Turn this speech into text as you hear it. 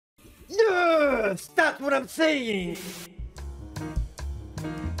Yes, that's what I'm saying!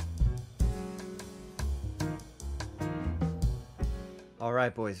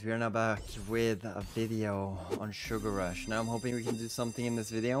 Alright boys, we are now back with a video on Sugar Rush. Now I'm hoping we can do something in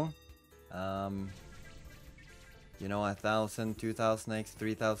this video. You know, 1,000, 2,000x,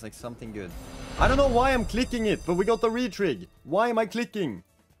 3,000x, something good. I don't know why I'm clicking it, but we got the retrig. Why am I clicking?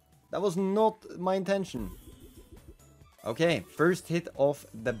 That was not my intention. Okay, first hit of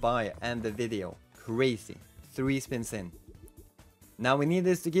the buy and the video. Crazy. 3 spins in. Now we need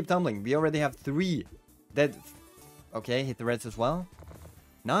this to keep tumbling. We already have 3 dead. Okay, hit the reds as well.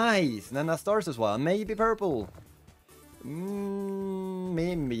 Nice! And then the stars as well. Maybe purple.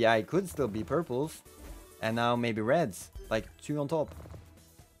 Maybe, yeah, it could still be purples. And now maybe reds. Like 2 on top.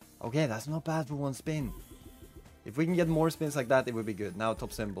 Okay, that's not bad for 1 spin. If we can get more spins like that, it would be good. Now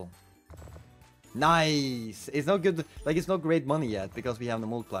top symbol. Nice! It's not good, like it's not great money yet because we have the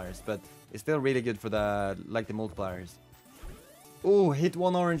multipliers, but it's still really good for the, like the multipliers. Oh, hit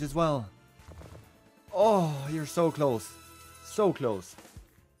 1 orange as well. Oh, you're so close. So close.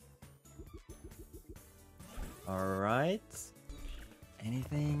 Alright.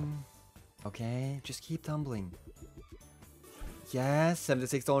 Anything? Okay, just keep tumbling. Yes,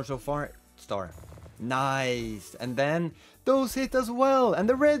 $76 so far. Star. Nice. And then those hit as well. And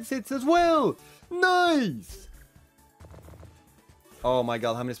the reds hits as well. Nice. Oh my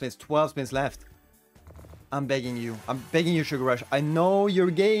god, how many spins? 12 spins left. I'm begging you. I'm begging you, Sugar Rush. I know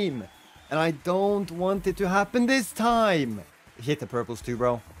your game. And I don't want it to happen this time. Hit the purples too,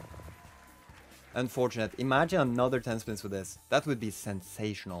 bro. Unfortunate. Imagine another 10 spins with this. That would be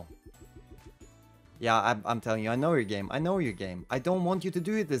sensational. Yeah, I'm telling you, I know your game. I know your game. I don't want you to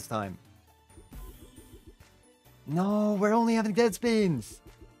do it this time. No, we're only having dead spins.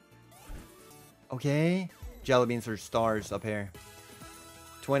 Okay. Jelly beans or stars up here.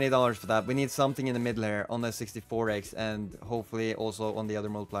 $20 for that. We need something in the middle here on the 64x and hopefully also on the other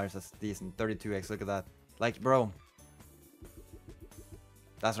multipliers that's decent. 32x, look at that. Like, bro.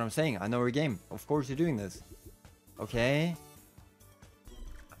 That's what I'm saying. I know your game. Of course you're doing this. Okay.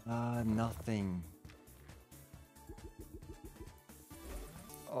 Nothing.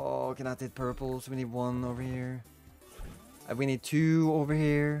 Oh, cannot hit purples. We need 1 over here. We need 2 over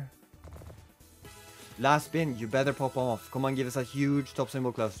here. Last spin, you better pop off. Come on, give us a huge top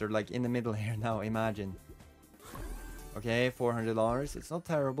symbol cluster, like in the middle here now, imagine. Okay, $400. It's not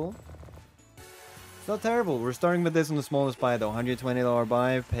terrible. It's not terrible. We're starting with this on the smallest buy though. $120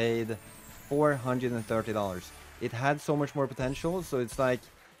 buy, paid $430. It had so much more potential, so it's like,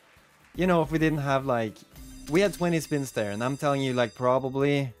 you know, if we didn't have like, we had 20 spins there, and I'm telling you like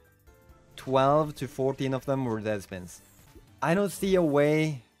probably 12 to 14 of them were dead spins. I don't see a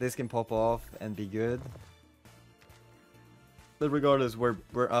way this can pop off and be good. But regardless, we're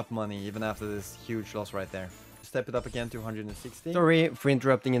up money even after this huge loss right there. Step it up again to 160. Sorry for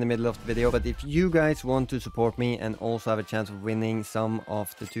interrupting in the middle of the video, but if you guys want to support me and also have a chance of winning some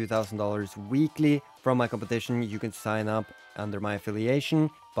of the $2,000 weekly from my competition, you can sign up under my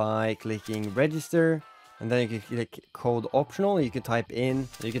affiliation by clicking register. And then you can click code optional. You can type in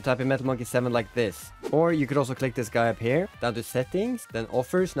MetalMonkey 7 like this. Or you could also click this guy up here, down to settings, then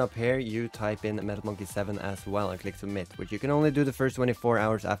offers, and up here you type in MetalMonkey 7 as well and click submit, which you can only do the first 24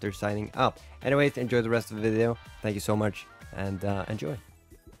 hours after signing up. Anyways, enjoy the rest of the video. Thank you so much and enjoy.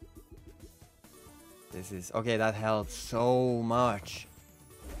 This is okay. That helped so much.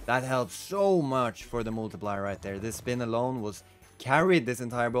 That helped so much for the multiplier right there. This spin alone was carried this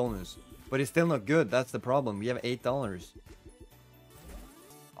entire bonus. But it's still not good. That's the problem. We have $8.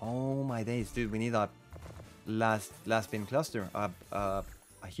 Oh my days, dude. We need a last spin cluster. A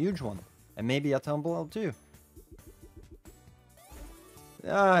huge one. And maybe a tumble too.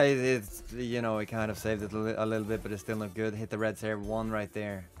 It's, you know, it kind of saved it a little bit, but it's still not good. Hit the reds here. 1 right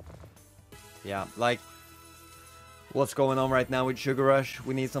there. Yeah, like, what's going on right now with Sugar Rush?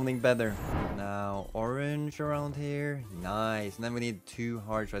 We need something better. Now, orange around here. Nice. And then we need 2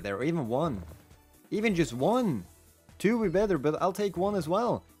 hearts right there. Or even 1. Even just 1. 2 would be better, but I'll take 1 as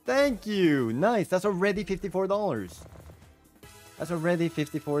well. Thank you. Nice. That's already $54. That's already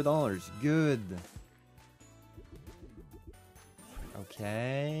 $54. Good.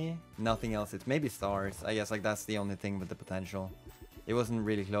 Okay. Nothing else. It's maybe stars. I guess like that's the only thing with the potential. It wasn't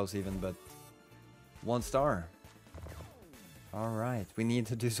really close even, but 1 star. Alright, we need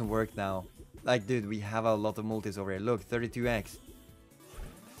to do some work now. Like, dude, we have a lot of multis over here. Look, 32x.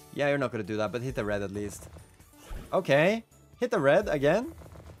 Yeah, you're not gonna do that, but hit the red at least. Okay, hit the red again.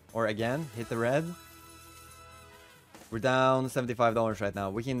 Or again, hit the red. We're down $75 right now.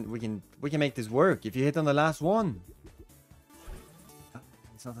 We can make this work if you hit on the last one.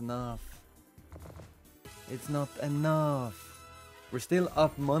 It's not enough. It's not enough. We're still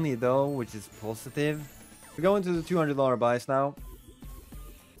up money though, which is positive. We're going to the $200 buys now.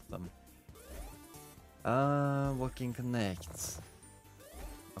 What can connect?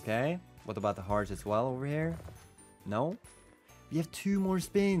 Okay. What about the hearts as well over here? No? We have 2 more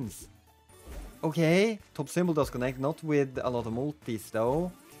spins. Okay. Top symbol does connect, not with a lot of multis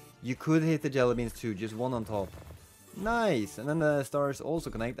though. You could hit the jelly beans too, just 1 on top. Nice! And then the stars also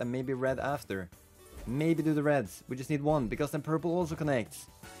connect and maybe red after. Maybe do the reds. We just need 1 because then purple also connects.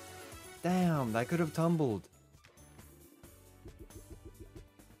 Damn, that could have tumbled.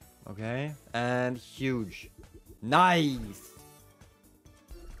 Okay, and huge. Nice!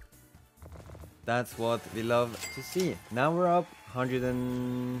 That's what we love to see. Now we're up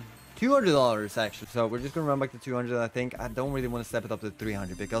 $200 actually. So we're just gonna run back to 200. I think I don't really want to step it up to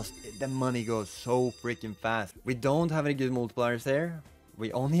 300 because the money goes so freaking fast. We don't have any good multipliers there.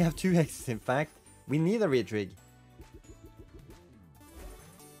 We only have 2 X's in fact. We need a retrig.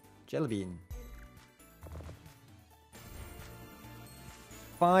 Jelly bean.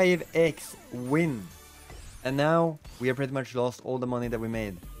 5x win. And now we have pretty much lost all the money that we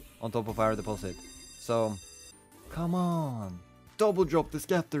made on top of our deposit. So, come on. Double drop the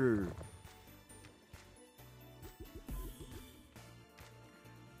scatter.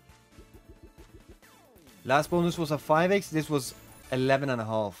 Last bonus was a 5x. This was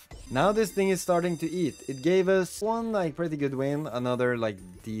 11.5. Now this thing is starting to eat. It gave us one like pretty good win, another like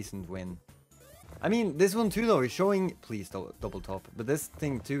decent win. I mean, this one too though is showing, please double top, but this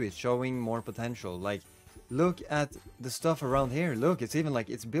thing too is showing more potential. Like, look at the stuff around here. Look, it's even like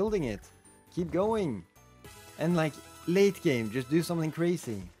it's building it. Keep going. And like late game, just do something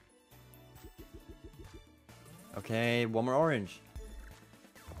crazy. Okay, 1 more orange.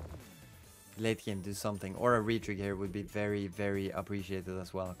 Late game, do something. Or a retrig here would be very, very appreciated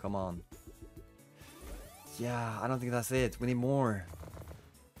as well. Come on. Yeah, I don't think that's it. We need more.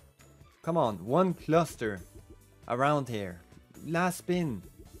 Come on, 1 cluster around here. Last spin.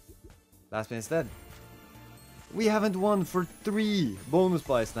 Last spin is dead. We haven't won for 3 bonus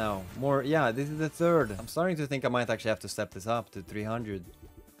buys now. More, yeah, this is the 3rd. I'm starting to think I might actually have to step this up to 300.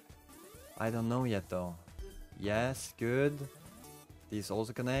 I don't know yet though. Yes, good. These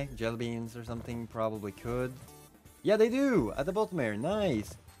also connect. Jelly beans or something probably could. Yeah, they do! At the bottom here.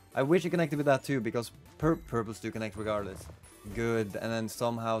 Nice! I wish it connected with that too, because purples do connect regardless. Good. And then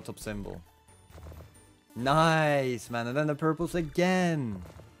somehow top symbol. Nice, man. And then the purples again.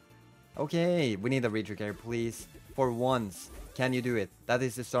 Okay, we need a retrig here, please. For once. Can you do it? That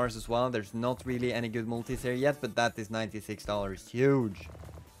is the stars as well. There's not really any good multis here yet, but that is $96. Huge.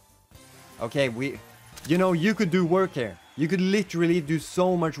 Okay, you know, you could do work here. You could literally do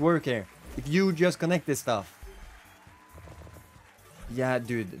so much work here if you just connect this stuff. Yeah,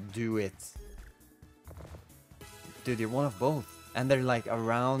 dude, do it. Dude, you're one of both. And they're like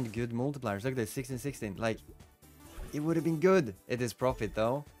around good multipliers. Look at this, 16, 16. Like, it would have been good. It is profit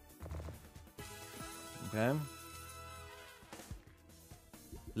though. Okay.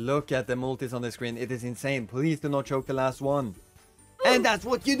 Look at the multis on the screen. It is insane. Please do not choke the last one. And that's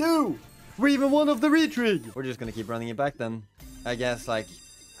what you do! We're even one of the retrig! We're just gonna keep running it back then. I guess, like,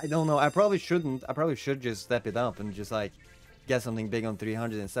 I don't know. I probably shouldn't. I probably should just step it up and just, like, get something big on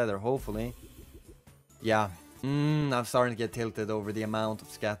 300 instead, or hopefully. Yeah. I'm starting to get tilted over the amount of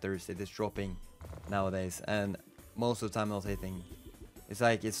scatters it is dropping nowadays. And most of the time not hitting. It's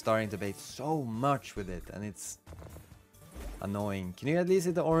like it's starting to bait so much with it, and it's annoying. Can you at least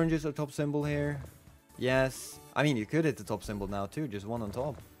hit the oranges or top symbol here? Yes. I mean, you could hit the top symbol now too, just 1 on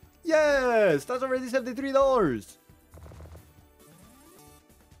top. Yes! That's already $73!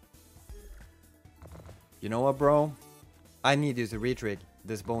 You know what, bro? I need you to retrig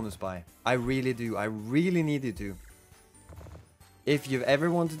this bonus buy. I really do. I really need you to. If you've ever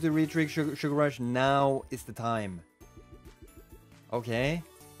wanted to retrig Sugar Rush, now is the time. Okay.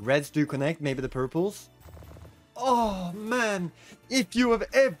 Reds do connect, maybe the purples. Oh, man. If you have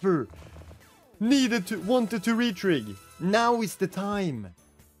ever wanted to retrig, now is the time.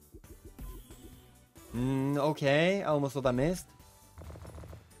 Okay, I almost thought I missed.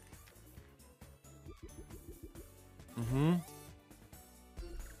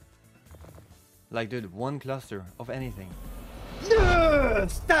 Like, dude, 1 cluster of anything.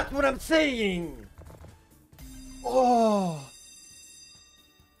 Yes! That's what I'm saying! Oh!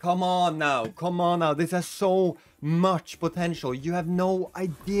 Come on now, come on now. This has so much potential. You have no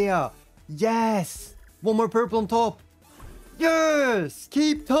idea. Yes! 1 more purple on top. Yes!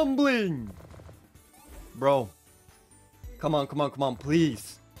 Keep tumbling! Bro. Come on, come on, come on,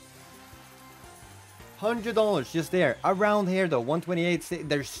 please. $100 just there. Around here though, 128.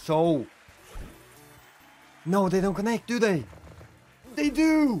 They're so... No, they don't connect, do they? They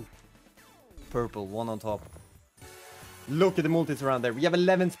do! Purple, one on top. Look at the multis around there. We have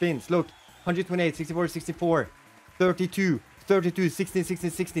 11 spins. Look, 128, 64, 64, 32, 32, 16, 16,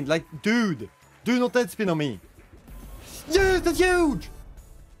 16. Like, dude, do not dead spin on me. Yes, that's huge!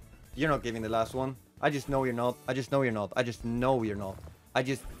 You're not giving the last one. I just know you're not. I just know you're not. I just know you're not. I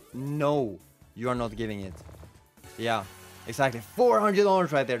just know you are not giving it. Yeah, exactly.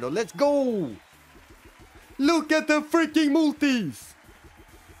 $400 right there, though. Let's go! Look at the freaking multis!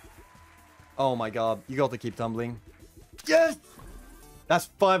 Oh my god, you got to keep tumbling. Yes! That's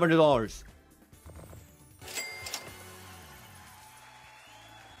 $500.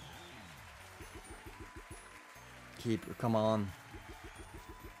 Keep, come on.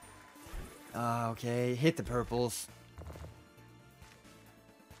 Okay, hit the purples.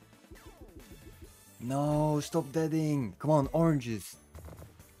 No, stop deading. Come on, oranges.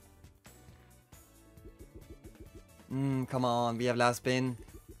 Come on, we have last spin.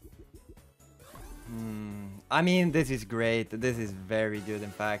 I mean, this is great. This is very good,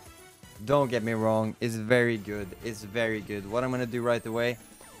 in fact. Don't get me wrong, it's very good. It's very good. What I'm gonna do right away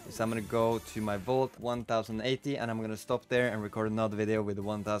is I'm gonna go to my vault 1080 and I'm gonna stop there and record another video with the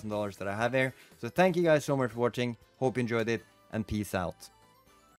 $1,000 that I have here. So thank you guys so much for watching. Hope you enjoyed it and peace out.